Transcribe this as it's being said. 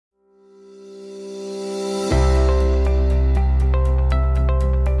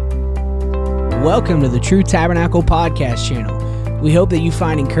Welcome to the True Tabernacle Podcast channel. We hope that you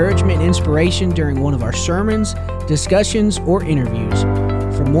find encouragement and inspiration during one of our sermons, discussions, or interviews.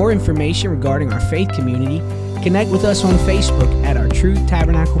 For more information regarding our faith community, connect with us on Facebook at our True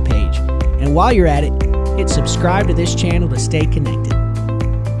Tabernacle page. And while you're at it, hit subscribe to this channel to stay connected.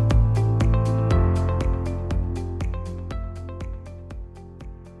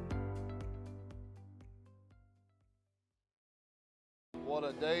 What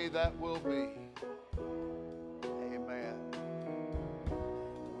a day that will be. Amen.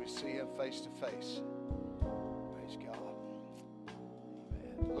 We see him face to face. Praise God.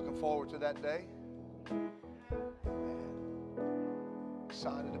 Amen. Looking forward to that day. Amen.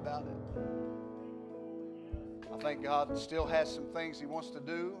 Excited about it. I think God still has some things he wants to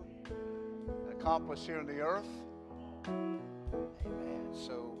do and accomplish here on the earth. Amen.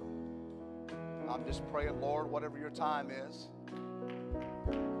 So I'm just praying, Lord, whatever your time is.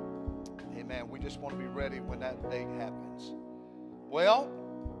 Amen. We just want to be ready when that day happens. Well,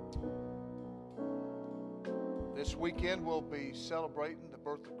 this weekend we'll be celebrating the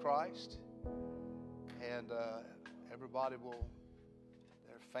birth of Christ. And everybody will,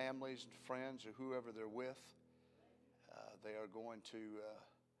 their families and friends or whoever they're with, they are going to,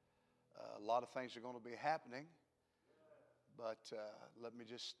 a lot of things are going to be happening. But let me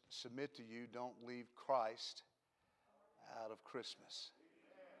just submit to you, don't leave Christ out of Christmas.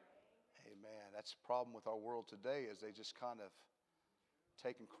 Amen. That's the problem with our world today, is they just kind of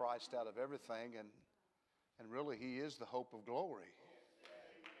taken Christ out of everything, and really he is the hope of glory.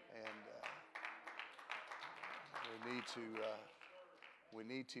 And we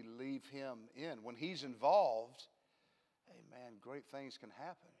need to leave him in. When he's involved, amen, great things can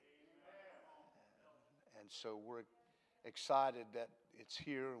happen. And so we're excited that it's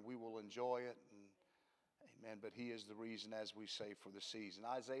here and we will enjoy it. Amen. But he is the reason, as we say, for the season.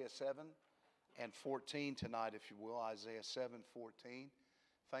 Isaiah 7:14 tonight, if you will. Isaiah 7:14.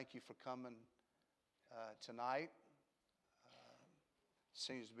 Thank you for coming tonight.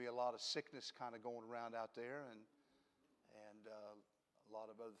 Seems to be a lot of sickness kind of going around out there, and a lot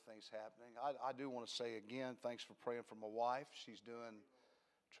of other things happening. I do want to say again, thanks for praying for my wife. She's doing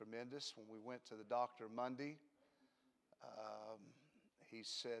tremendous. When we went to the doctor Monday, he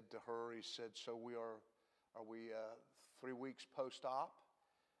said to her, so are we 3 weeks post-op?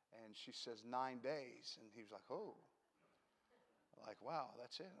 And she says 9 days. And he was like, oh. Like, wow,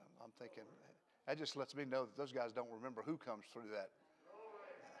 that's it. I'm thinking, that just lets me know that those guys don't remember who comes through that.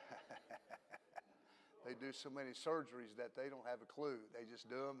 They do so many surgeries that they don't have a clue. They just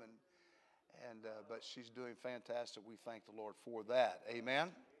do them. But she's doing fantastic. We thank the Lord for that.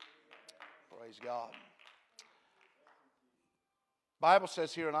 Amen. Praise God. Bible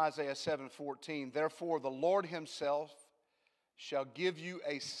says here in Isaiah 7:14, therefore the Lord himself shall give you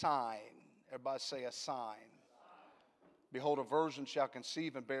a sign. Everybody say a sign. Behold, a virgin shall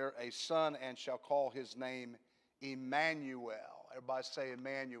conceive and bear a son, and shall call his name Emmanuel. Everybody say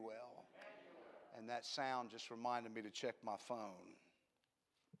Emmanuel. And that sound just reminded me to check my phone.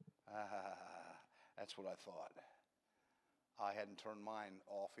 That's what I thought. I hadn't turned mine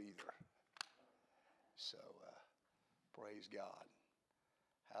off either. So, praise God.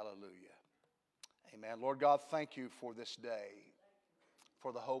 Hallelujah. Amen. Lord God, thank you for this day,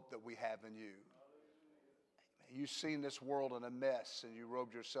 for the hope that we have in you. You've seen this world in a mess, and you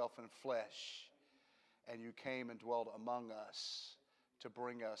robed yourself in flesh, and you came and dwelt among us to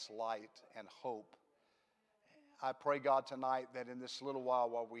bring us light and hope. I pray, God, tonight that in this little while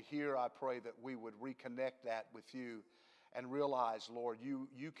we're here, I pray that we would reconnect that with you and realize, Lord,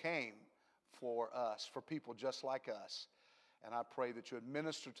 you came for us, for people just like us. And I pray that you would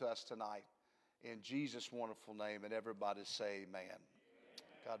minister to us tonight in Jesus' wonderful name. And everybody say amen. Amen.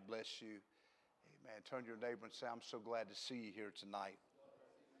 God bless you. Amen. Turn to your neighbor and say, I'm so glad to see you here tonight.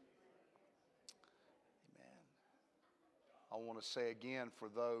 Amen. I want to say again for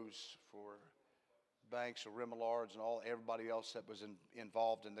Banks or Remolards and everybody else that was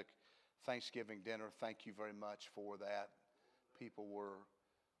involved in the Thanksgiving dinner, thank you very much for that. People were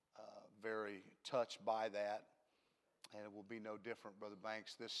very touched by that. And it will be no different, Brother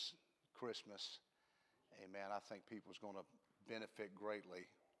Banks, this Christmas. Amen. I think people's going to benefit greatly.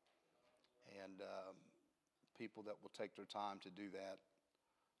 And people that will take their time to do that,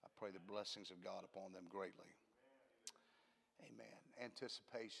 I pray the blessings of God upon them greatly. Amen.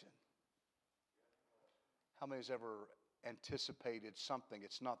 Anticipation. How many has ever anticipated something?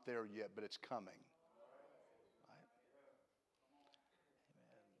 It's not there yet, but it's coming.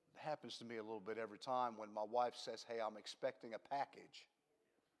 Happens to me a little bit every time when my wife says, hey, I'm expecting a package.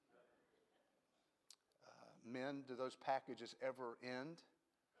 Men, do those packages ever end?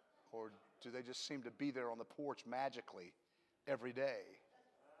 Or do they just seem to be there on the porch magically every day?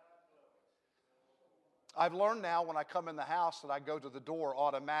 I've learned now when I come in the house that I go to the door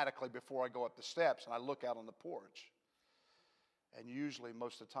automatically before I go up the steps, and I look out on the porch. And usually,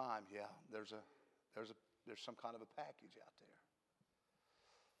 most of the time, yeah, there's some kind of a package out there.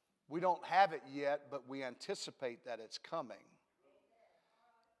 We don't have it yet, but we anticipate that it's coming.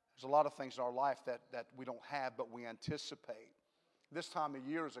 There's a lot of things in our life that we don't have, but we anticipate. This time of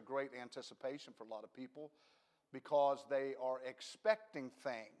year is a great anticipation for a lot of people because they are expecting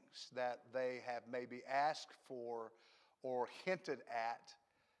things that they have maybe asked for or hinted at,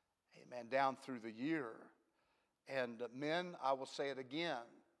 amen, down through the year. And men, I will say it again,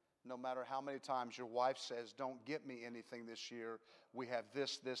 no matter how many times your wife says, don't get me anything this year, we have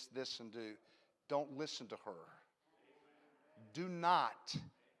this, and do. Don't listen to her. Do not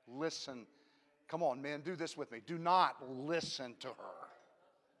listen. Come on, men, do this with me. Do not listen to her.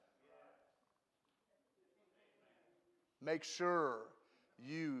 Make sure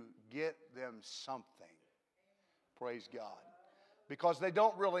you get them something. Praise God. Because they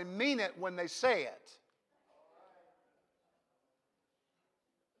don't really mean it when they say it.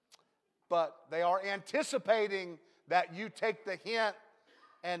 But they are anticipating that you take the hint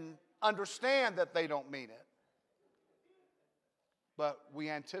and understand that they don't mean it. But we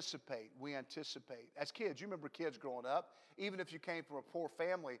anticipate. As kids, you remember kids growing up, even if you came from a poor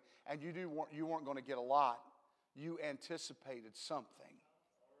family and you weren't going to get a lot, you anticipated something.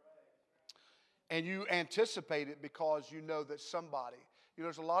 And you anticipate it because you know that somebody,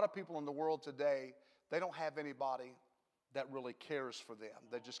 there's a lot of people in the world today, they don't have anybody that really cares for them.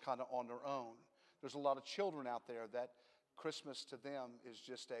 They're just kind of on their own. There's a lot of children out there that Christmas to them is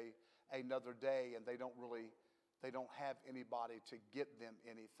just another day, and they don't have anybody to get them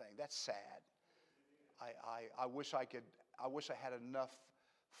anything. That's sad. I wish I had enough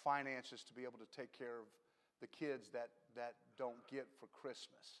finances to be able to take care of the kids that don't get for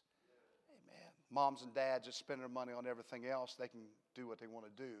Christmas. Amen. Moms and dads just spend their money on everything else. They can do what they want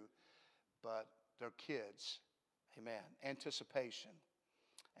to do, but they're kids. Amen. Anticipation.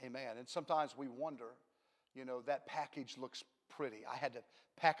 Amen. And sometimes we wonder, that package looks pretty. I had to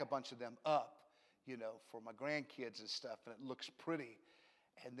pack a bunch of them up, for my grandkids and stuff, and it looks pretty.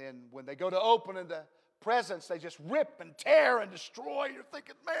 And then when they go to open the presents, they just rip and tear and destroy. You're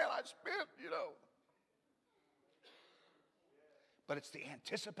thinking, man, I spent, But it's the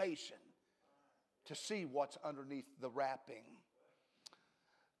anticipation to see what's underneath the wrapping.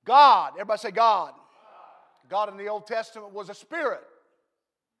 God, everybody say God. God in the Old Testament was a spirit.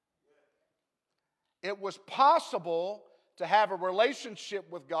 It was possible to have a relationship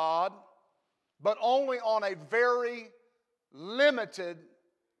with God, but only on a very limited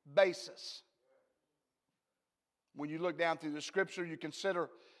basis. When you look down through the scripture, you consider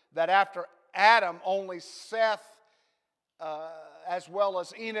that after Adam, only Seth, as well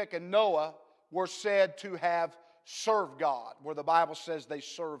as Enoch and Noah, were said to have served God, where the Bible says they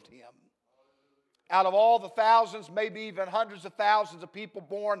served Him. Out of all the thousands, maybe even hundreds of thousands of people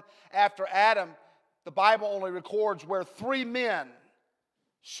born after Adam, the Bible only records where 3 men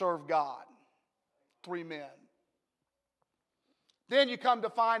served God. 3 men. Then you come to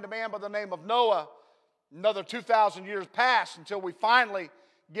find a man by the name of Noah. Another 2,000 years pass until we finally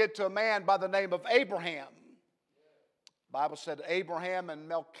get to a man by the name of Abraham. The Bible said Abraham and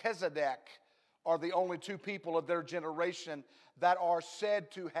Melchizedek are the only 2 people of their generation that are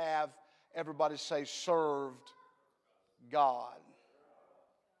said to have, everybody say, served God.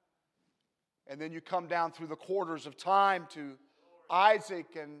 And then you come down through the quarters of time to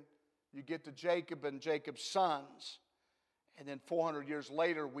Isaac, and you get to Jacob and Jacob's sons. And then 400 years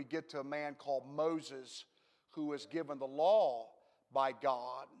later, we get to a man called Moses, who was given the law by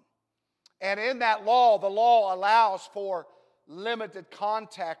God. And in that law, the law allows for limited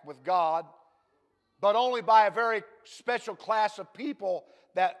contact with God, but only by a very special class of people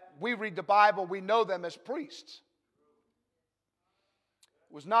that we read the Bible, we know them as priests.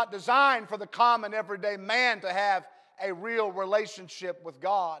 It was not designed for the common everyday man to have a real relationship with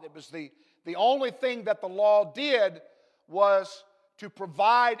God. It was the only thing that the law did was to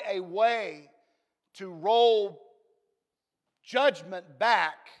provide a way to roll judgment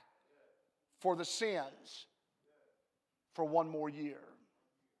back for the sins for 1 more year.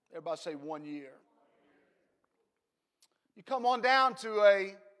 Everybody say 1 year. You come on down to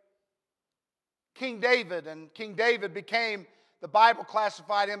a King David, and King David became, the Bible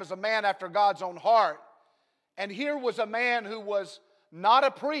classified him as a man after God's own heart. And here was a man who was not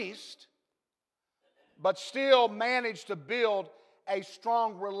a priest, but still managed to build a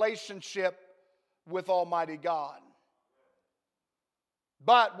strong relationship with Almighty God.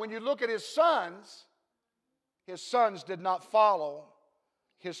 But when you look at his sons did not follow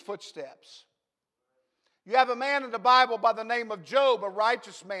his footsteps. You have a man in the Bible by the name of Job, a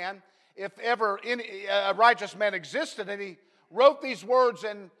righteous man, if ever a righteous man existed, and he wrote these words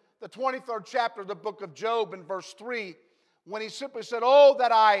in the 23rd chapter of the book of Job in verse 3, when he simply said, "Oh,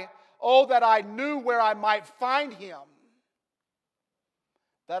 that I knew where I might find him,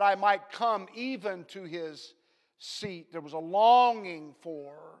 that I might come even to his seat." There was a longing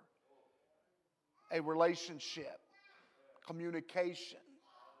for a relationship, communication.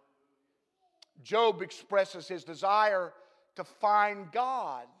 Job expresses his desire to find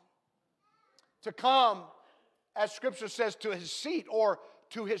God, to come, as Scripture says, to his seat or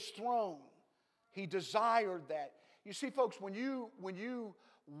to his throne. He desired that. You see, folks, when you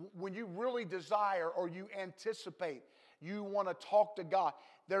really desire or you anticipate, you want to talk to God,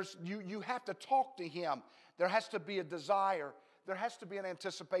 you have to talk to Him. There has to be a desire. There has to be an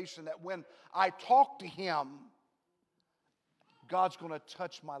anticipation that when I talk to Him, God's going to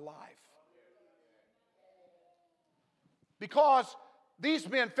touch my life. Because these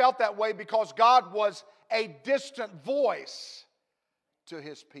men felt that way because God was a distant voice to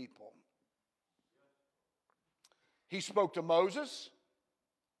His people. He spoke to Moses,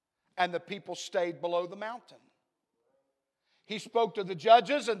 and the people stayed below the mountain. He spoke to the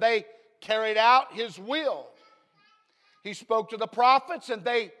judges, and they carried out His will. He spoke to the prophets, and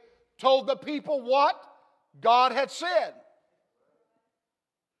they told the people what God had said.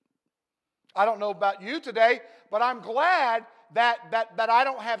 I don't know about you today, but I'm glad that I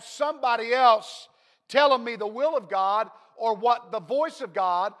don't have somebody else telling me the will of God or what the voice of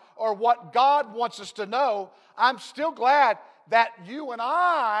God or what God wants us to know. I'm still glad that you and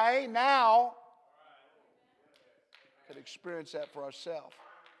I now can experience that for ourselves.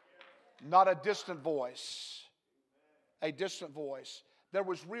 Not a distant voice. A distant voice. There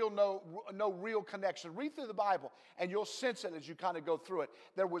was no real connection. Read through the Bible and you'll sense it as you kind of go through it.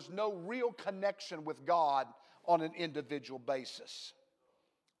 There was no real connection with God on an individual basis.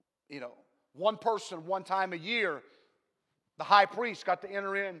 You know, one person, one time a year, the high priest got to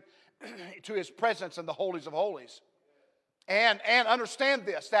enter in to his presence in the holies of holies. And understand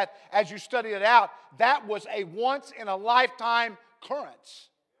this, that as you study it out, that was a once in a lifetime occurrence.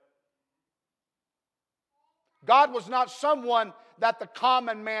 God was not someone that the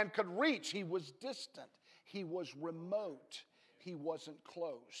common man could reach. He was distant. He was remote. He wasn't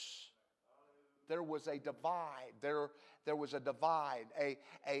close. There was a divide. There was a divide,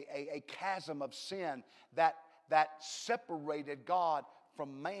 a chasm of sin that separated God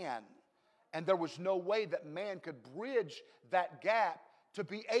from man. And there was no way that man could bridge that gap to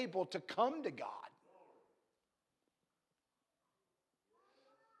be able to come to God.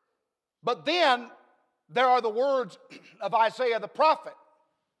 But then there are the words of Isaiah the prophet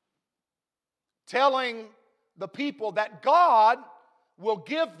telling the people that God will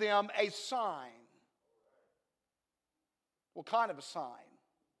give them a sign. What kind of a sign?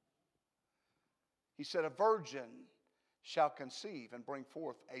 He said, "A virgin shall conceive and bring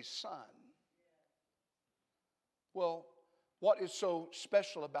forth a son." Well, what is so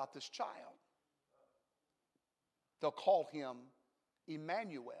special about this child? They'll call him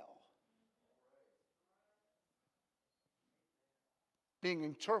Emmanuel. Being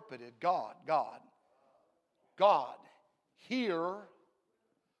interpreted, God here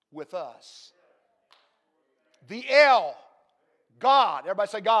with us. The El, God. Everybody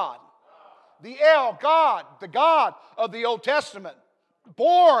say God. The El, God, the God of the Old Testament,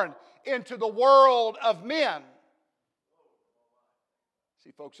 born into the world of men.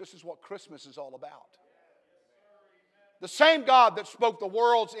 See, folks, this is what Christmas is all about. The same God that spoke the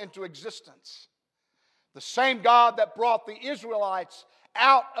worlds into existence. The same God that brought the Israelites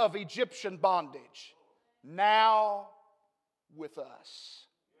out of Egyptian bondage. Now with us.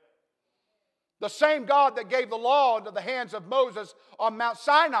 The same God that gave the law into the hands of Moses on Mount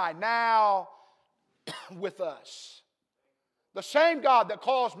Sinai. Now with us. The same God that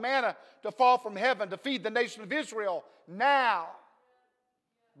caused manna to fall from heaven to feed the nation of Israel. Now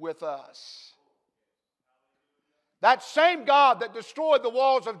with us. That same God that destroyed the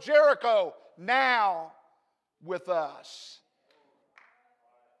walls of Jericho. Now with us.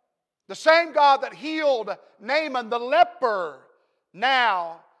 The same God that healed Naaman the leper,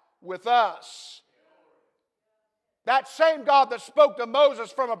 now with us. That same God that spoke to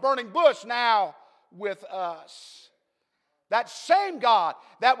Moses from a burning bush, now with us. That same God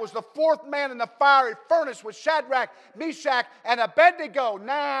that was the fourth man in the fiery furnace with Shadrach, Meshach, and Abednego,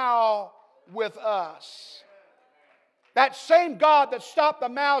 now with us. That same God that stopped the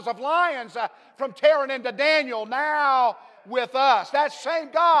mouths of lions from tearing into Daniel, now with us. That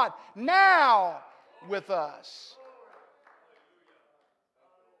same God now with us.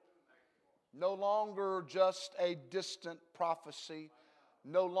 No longer just a distant prophecy,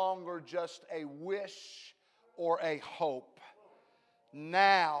 no longer just a wish or a hope.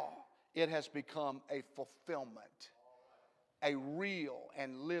 Now it has become a fulfillment, a real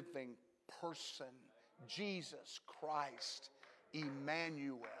and living person, Jesus Christ,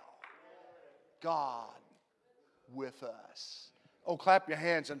 Emmanuel, God with us. Oh, clap your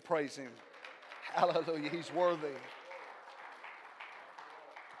hands and praise Him. Hallelujah, He's worthy.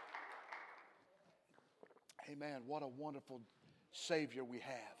 Amen. What a wonderful Savior we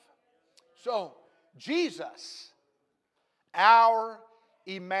have. So, Jesus, our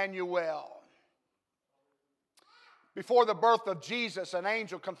Emmanuel. Before the birth of Jesus, an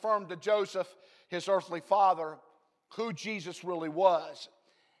angel confirmed to Joseph, his earthly father, who Jesus really was.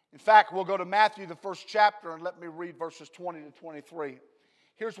 In fact, we'll go to Matthew, the first chapter, and let me read verses 20 to 23.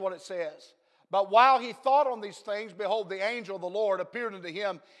 Here's what it says. But while he thought on these things, behold, the angel of the Lord appeared unto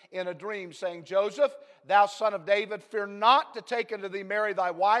him in a dream, saying, Joseph, thou son of David, fear not to take unto thee Mary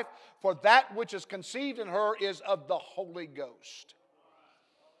thy wife, for that which is conceived in her is of the Holy Ghost.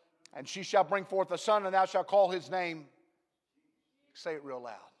 And she shall bring forth a son, and thou shalt call his name, say it real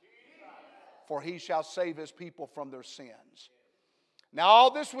loud, for he shall save his people from their sins. Now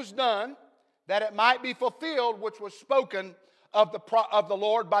all this was done, that it might be fulfilled, which was spoken of the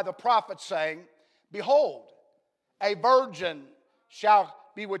Lord by the prophet, saying, Behold, a virgin shall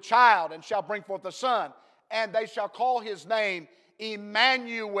be with child, and shall bring forth a son, and they shall call his name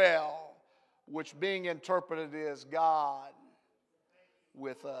Emmanuel, which being interpreted is God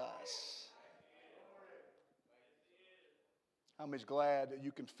with us. How many's glad that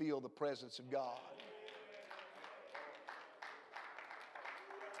you can feel the presence of God?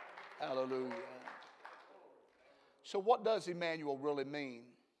 Hallelujah. So what does Emmanuel really mean?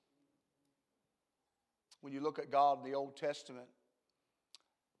 When you look at God in the Old Testament,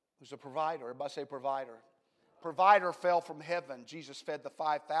 He was a provider. Everybody say provider. Provider fell from heaven. Jesus fed the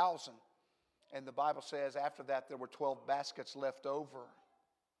 5,000. And the Bible says after that there were 12 baskets left over.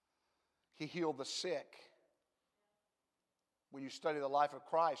 He healed the sick. When you study the life of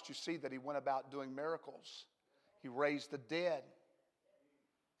Christ, you see that He went about doing miracles. He raised the dead.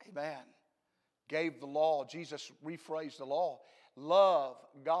 Amen. Gave the law. Jesus rephrased the law. Love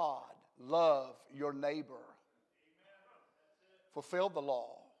God. Love your neighbor. Fulfilled the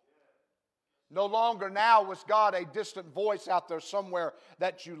law. No longer now was God a distant voice out there somewhere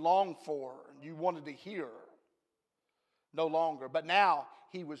that you longed for and you wanted to hear. No longer. But now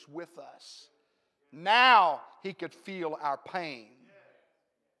He was with us. Now He could feel our pain.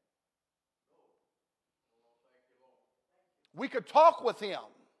 We could talk with Him.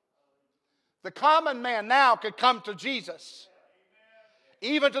 The common man now could come to Jesus.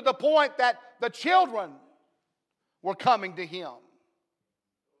 Even to the point that the children were coming to Him.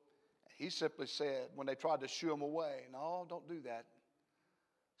 He simply said, when they tried to shoo Him away, no, don't do that.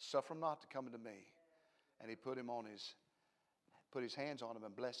 Suffer him not to come unto me. And He put His hands on him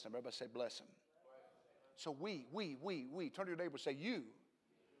and blessed him. Everybody say, bless him. So we, turn to your neighbor and say,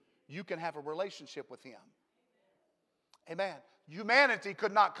 you can have a relationship with Him. Amen. Humanity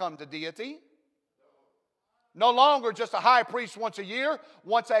could not come to deity. No longer just a high priest once a year,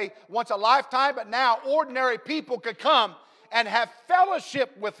 once a lifetime, but now ordinary people could come and have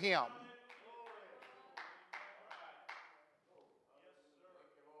fellowship with Him.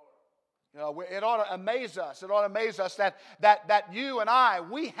 You know, it ought to amaze us. It ought to amaze us that you and I,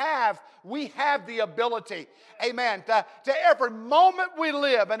 we have the ability, amen, to every moment we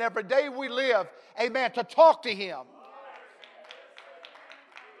live and every day we live, amen, to talk to Him.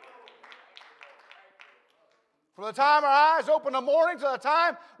 From the time our eyes open in the morning to the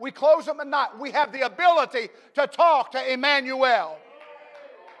time we close them at night, we have the ability to talk to Emmanuel.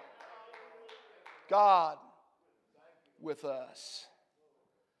 God with us.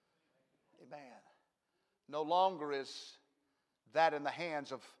 Amen. No longer is that in the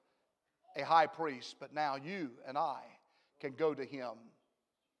hands of a high priest, but now you and I can go to Him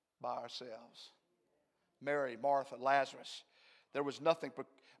by ourselves. Mary, Martha, Lazarus. There was nothing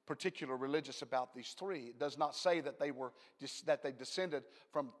particular religious about these three. It does not say that they descended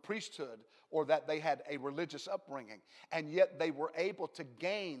from priesthood or that they had a religious upbringing, and yet they were able to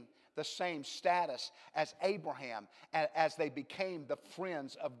gain the same status as Abraham as they became the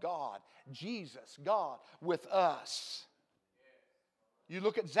friends of God. Jesus, God with us. You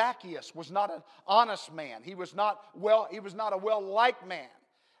look at Zacchaeus, was not an honest man. He was not a well-liked man.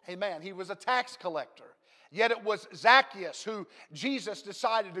 Amen. He was a tax collector. Yet it was Zacchaeus who Jesus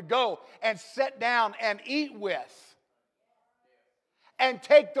decided to go and sit down and eat with. and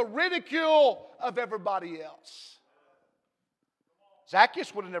take the ridicule of everybody else.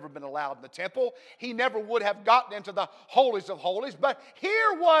 Zacchaeus would have never been allowed in the temple. He never would have gotten into the holies of holies. But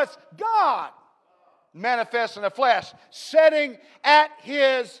here was God manifest in the flesh, sitting at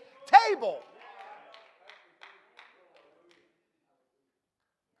his table.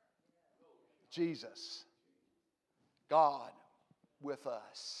 Jesus, God with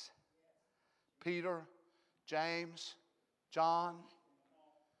us. Peter, James, John,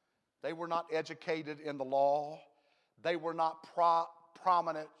 they were not educated in the law. They were not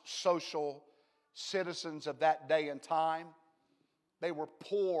prominent social citizens of that day and time. They were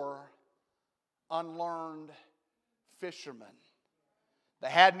poor, unlearned fishermen. They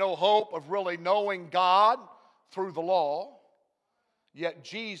had no hope of really knowing God through the law, yet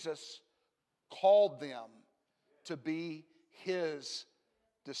Jesus called them to be his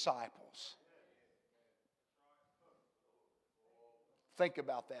disciples. Think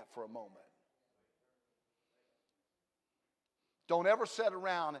about that for a moment. Don't ever sit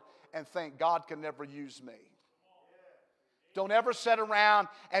around and think God can never use me. Don't ever sit around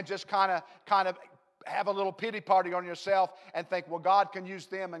and just kind of have a little pity party on yourself and think, well, God can use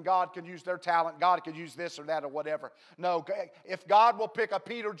them and God can use their talent. God can use this or that or whatever. No, if God will pick up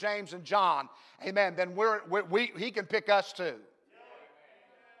Peter, James, and John, amen, then he can pick us too.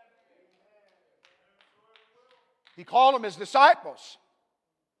 He called them his disciples.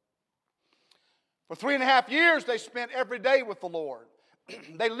 For 3.5 years, they spent every day with the Lord.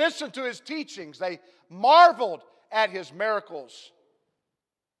 They listened to his teachings. They marveled at his miracles.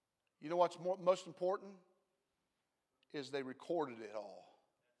 You know what's most important? Is they recorded it all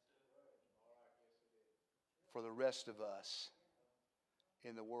for the rest of us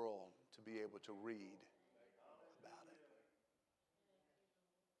in the world to be able to read about it.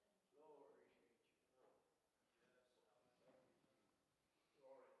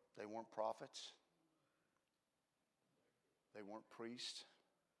 They weren't prophets. They weren't priests.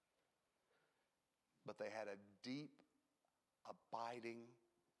 But they had a deep, abiding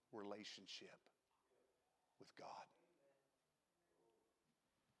relationship with God.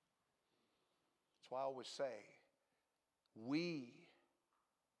 That's why I always say,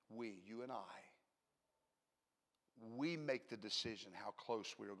 you and I, we make the decision how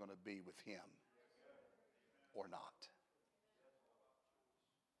close we are going to be with him or not.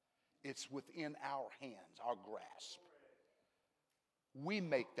 It's within our hands, our grasp. We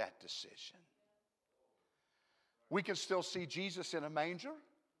make that decision. We can still see Jesus in a manger.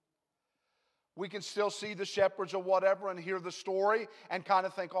 We can still see the shepherds or whatever and hear the story and kind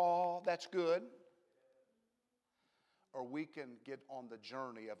of think, oh, that's good. Or we can get on the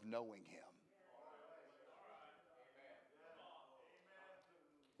journey of knowing him.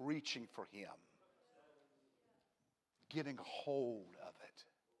 Reaching for him. Getting hold of it.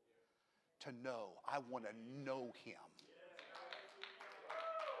 To know. I want to know him.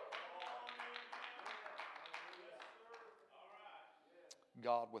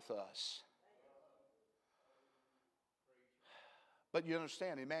 God with us. But you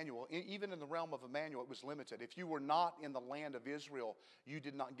understand, Emmanuel, even in the realm of Emmanuel, it was limited. If you were not in the land of Israel, you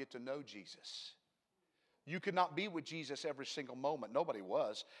did not get to know Jesus. You could not be with Jesus every single moment. Nobody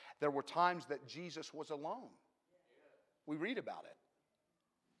was. There were times that Jesus was alone. We read about it.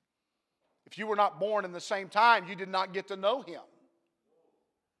 If you were not born in the same time, you did not get to know him.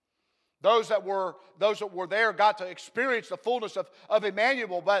 Those that were there got to experience the fullness of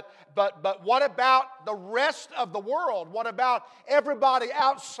Emmanuel. But what about the rest of the world? What about everybody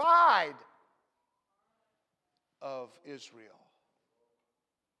outside of Israel?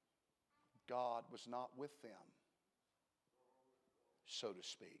 God was not with them, so to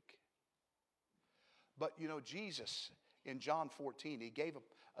speak. But you know, Jesus, in John 14, he gave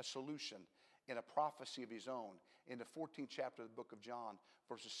a solution in a prophecy of his own in the 14th chapter of the book of John,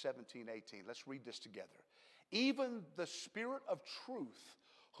 verses 17, 18. Let's read this together. Even the Spirit of truth,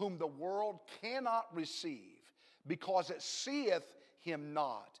 whom the world cannot receive, because it seeth him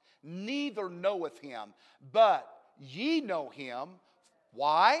not, neither knoweth him, but ye know him.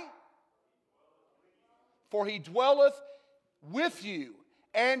 Why? For he dwelleth with you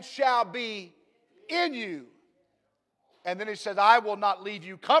and shall be in you. And then he says, I will not leave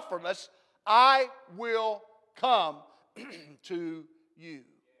you comfortless. I will come to you.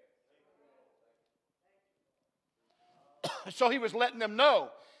 So he was letting them know.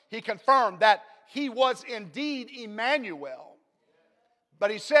 He confirmed that he was indeed Emmanuel.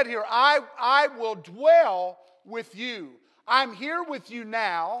 But he said here, I will dwell with you. I'm here with you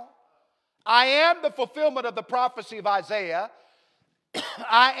now. I am the fulfillment of the prophecy of Isaiah.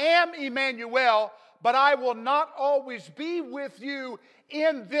 I am Emmanuel, but I will not always be with you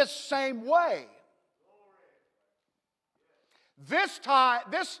in this same way. This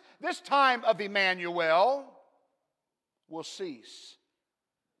time of Emmanuel will cease.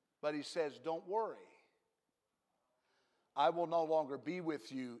 But he says, don't worry. I will no longer be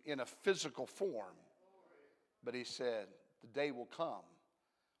with you in a physical form. But he said, the day will come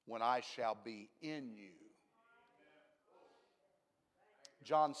when I shall be in you.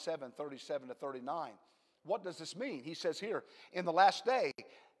 John 7:37-39. What does this mean? He says here, in the last day,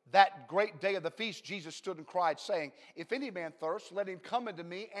 that great day of the feast, Jesus stood and cried, saying, if any man thirst, let him come unto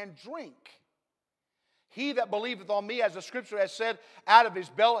me and drink. He that believeth on me, as the scripture has said, out of this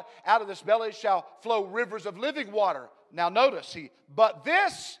belly shall flow rivers of living water. Now notice, but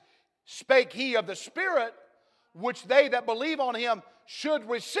this spake he of the Spirit, which they that believe on him should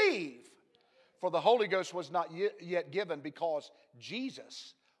receive. For the Holy Ghost was not yet given, because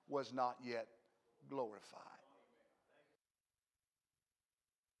Jesus was not yet glorified.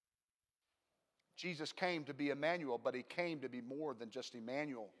 Jesus came to be Emmanuel, but he came to be more than just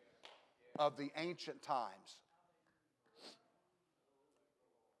Emmanuel of the ancient times.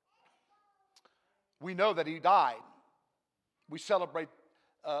 We know that he died. We celebrate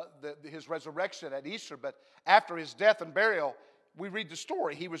his resurrection at Easter, but after his death and burial, we read the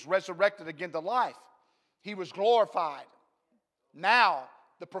story. He was resurrected again to life. He was glorified. Now,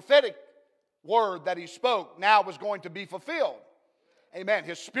 the prophetic word that he spoke now was going to be fulfilled. Amen.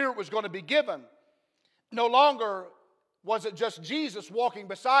 His Spirit was going to be given. No longer was it just Jesus walking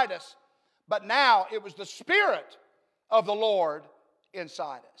beside us, but now it was the Spirit of the Lord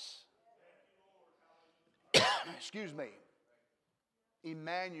inside us. Excuse me.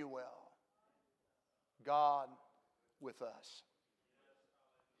 Emmanuel, God with us.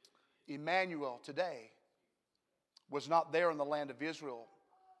 Emmanuel today was not there in the land of Israel.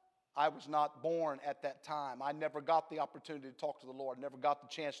 I was not born at that time. I never got the opportunity to talk to the Lord, never got the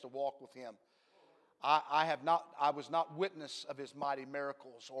chance to walk with him. I was not witness of his mighty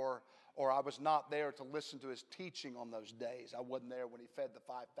miracles, or I was not there to listen to his teaching on those days. I wasn't there when he fed the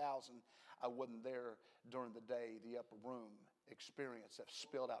 5,000. I wasn't there during the day, the upper room experience that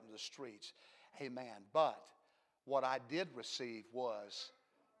spilled out into the streets. Amen. But what I did receive was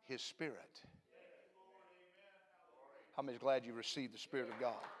his Spirit. How many is glad you received the Spirit of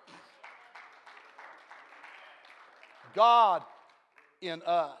God? God in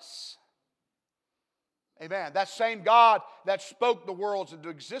us. Amen. That same God that spoke the worlds into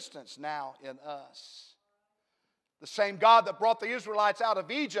existence now in us. The same God that brought the Israelites out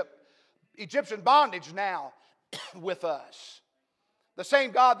of Egyptian bondage now with us. The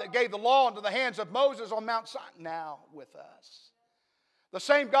same God that gave the law into the hands of Moses on Mount Sinai now with us. The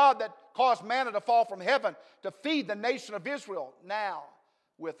same God that caused manna to fall from heaven to feed the nation of Israel now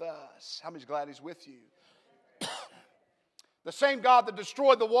with us. How many's glad he's with you? The same God that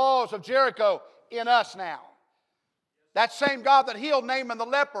destroyed the walls of Jericho in us now. That same God that healed Naaman the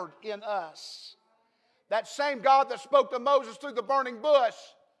leopard in us. That same God that spoke to Moses through the burning bush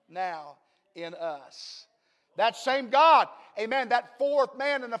now in us. That same God, amen, that fourth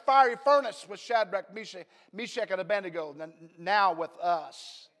man in the fiery furnace was Shadrach, Meshach, and Abednego, now with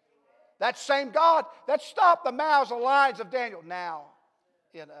us. That same God that stopped the mouths of the lions of Daniel, now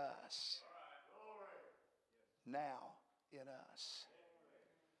in us. Now in us.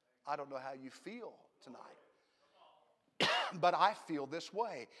 I don't know how you feel tonight, but I feel this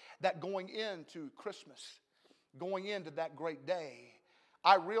way, that going into Christmas, going into that great day,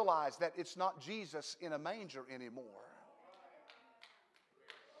 I realize that it's not Jesus in a manger anymore.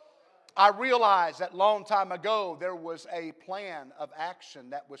 I realize that long time ago there was a plan of action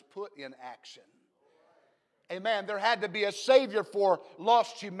that was put in action. Amen. There had to be a Savior for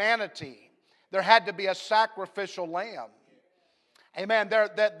lost humanity. There had to be a sacrificial lamb. Amen.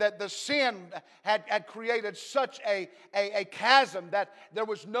 The sin had created such a chasm that there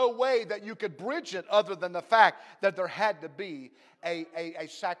was no way that you could bridge it other than the fact that there had to be a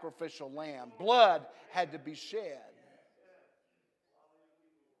sacrificial lamb. Blood had to be shed.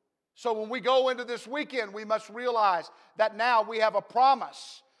 So when we go into this weekend, we must realize that now we have a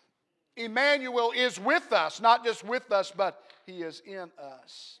promise. Emmanuel is with us, not just with us, but he is in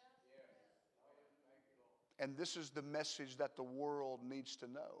us. And this is the message that the world needs to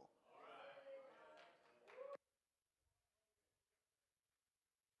know.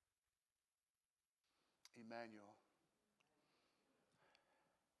 Emmanuel.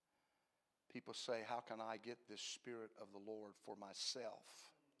 People say, how can I get this Spirit of the Lord for myself?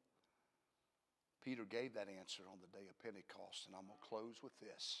 Peter gave that answer on the day of Pentecost, and I'm going to close with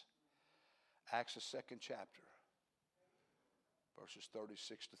this. Acts the 2nd chapter, verses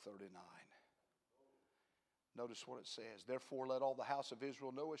 36 to 39. Notice what it says. Therefore let all the house of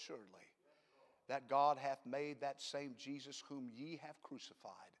Israel know assuredly that God hath made that same Jesus whom ye have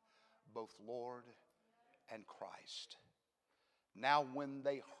crucified, both Lord and Christ. Now when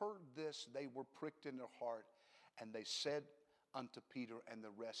they heard this, they were pricked in their heart, and they said unto Peter and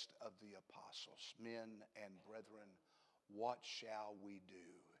the rest of the apostles, Men and brethren, what shall we do?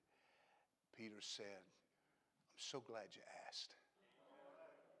 Peter said, I'm so glad you asked.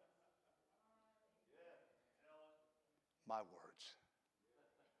 My words.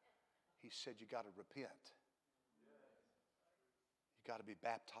 He said, you got to repent. You got to be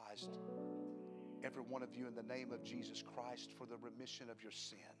baptized, every one of you, in the name of Jesus Christ for the remission of your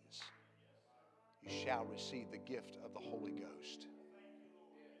sins. You shall receive the gift of the Holy Ghost.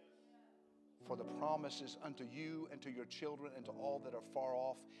 For the promises unto you and to your children and to all that are far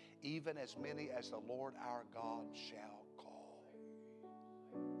off, even as many as the Lord our God shall call.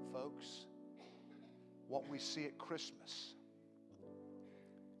 Folks, what we see at Christmas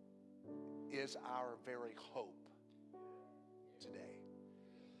is our very hope today.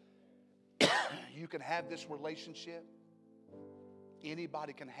 You can have this relationship.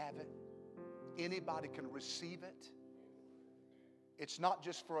 Anybody can have it. Anybody can receive it. It's not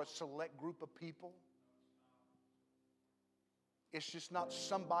just for a select group of people. It's just not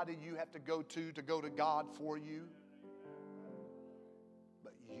somebody you have to go to God for you.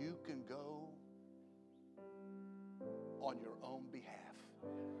 But you can go on your own behalf.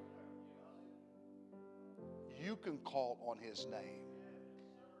 You can call on His name.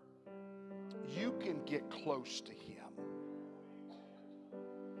 You can get close to Him.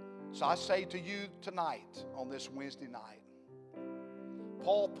 So I say to you tonight, on this Wednesday night,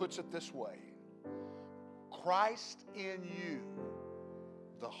 Paul puts it this way: Christ in you,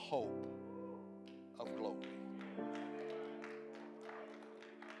 the hope of glory.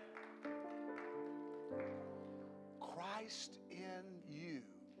 Christ in you,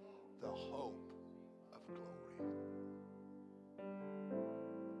 the hope of glory.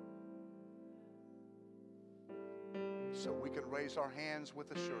 So we can raise our hands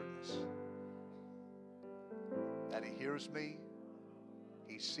with assurance that He hears me,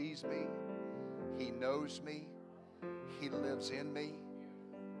 He sees me, He knows me, He lives in me.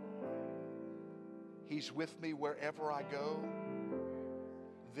 He's with me wherever I go.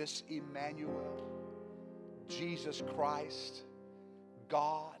 This Emmanuel, Jesus Christ,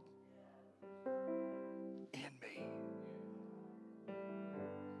 God in me.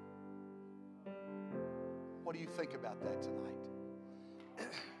 What do you think about that tonight?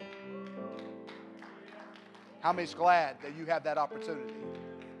 How many's glad that you have that opportunity?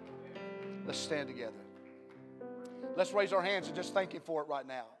 Let's stand together. Let's raise our hands and just thank Him for it right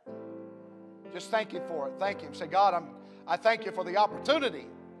now. Just thank Him for it. Thank Him. Say, God, I thank You for the opportunity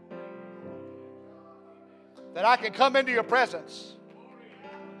that I can come into Your presence.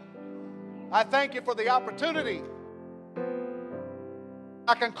 I thank You for the opportunity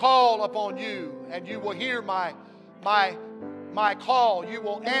I can call upon You, and You will hear my call. You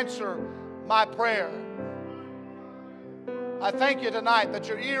will answer my prayer. I thank You tonight that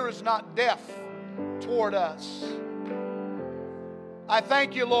Your ear is not deaf toward us. I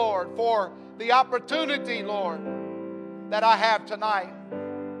thank You, Lord, for the opportunity, Lord, that I have tonight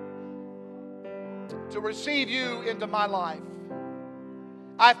to receive You into my life.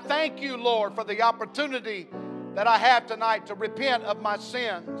 I thank You, Lord, for the opportunity that I have tonight to repent of my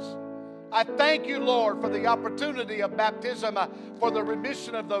sins. I thank You, Lord, for the opportunity of baptism for the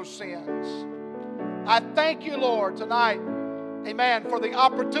remission of those sins. I thank You, Lord, tonight, amen, for the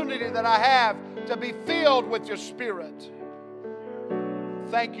opportunity that I have to be filled with Your Spirit.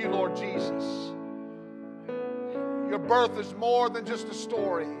 Thank You, Lord Jesus. Your birth is more than just a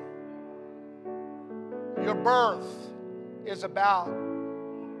story. Your birth is about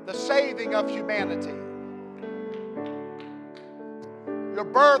the saving of humanity. Your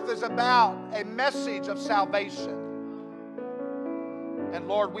birth is about a message of salvation. And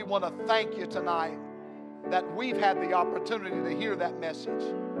Lord, we want to thank You tonight that we've had the opportunity to hear that message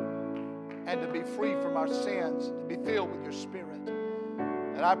and to be free from our sins, to be filled with Your Spirit.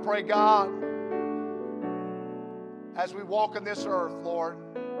 And I pray, God, as we walk in this earth, Lord,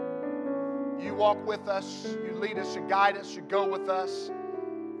 You walk with us, You lead us, You guide us, You go with us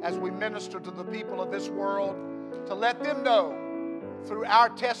as we minister to the people of this world, to let them know through our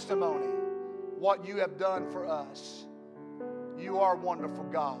testimony what You have done for us. You are a wonderful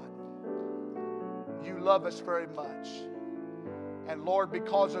God. You love us very much. And Lord,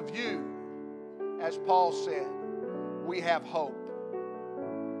 because of You, as Paul said, we have hope.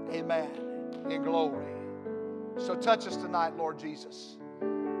 Amen. In glory. So touch us tonight, Lord Jesus.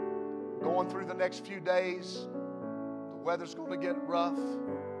 going through the next few days. The weather's going to get rough,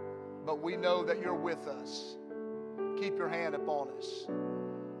 but we know that you're with us. Keep your hand upon us.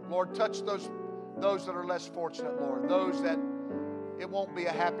 Lord, touch those that are less fortunate, Lord. Those that it won't be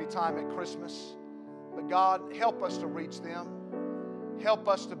a happy time at Christmas. But God, help us to reach them. Help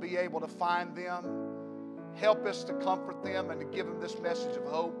us to be able to find them. Help us to comfort them and to give them this message of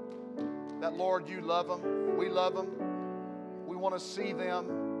hope. That, Lord, you love them. We love them. We want to see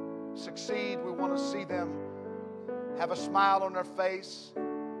them succeed. We want to see them have a smile on their face.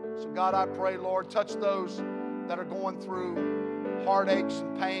 So, God, I pray, Lord, touch those that are going through heartaches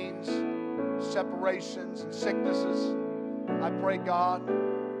and pains, separations and sicknesses. I pray, God,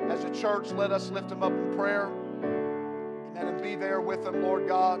 as a church, let us lift them up in prayer. Amen. And be there with them, Lord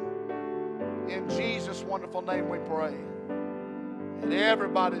God. In Jesus' wonderful name we pray. And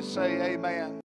everybody say amen.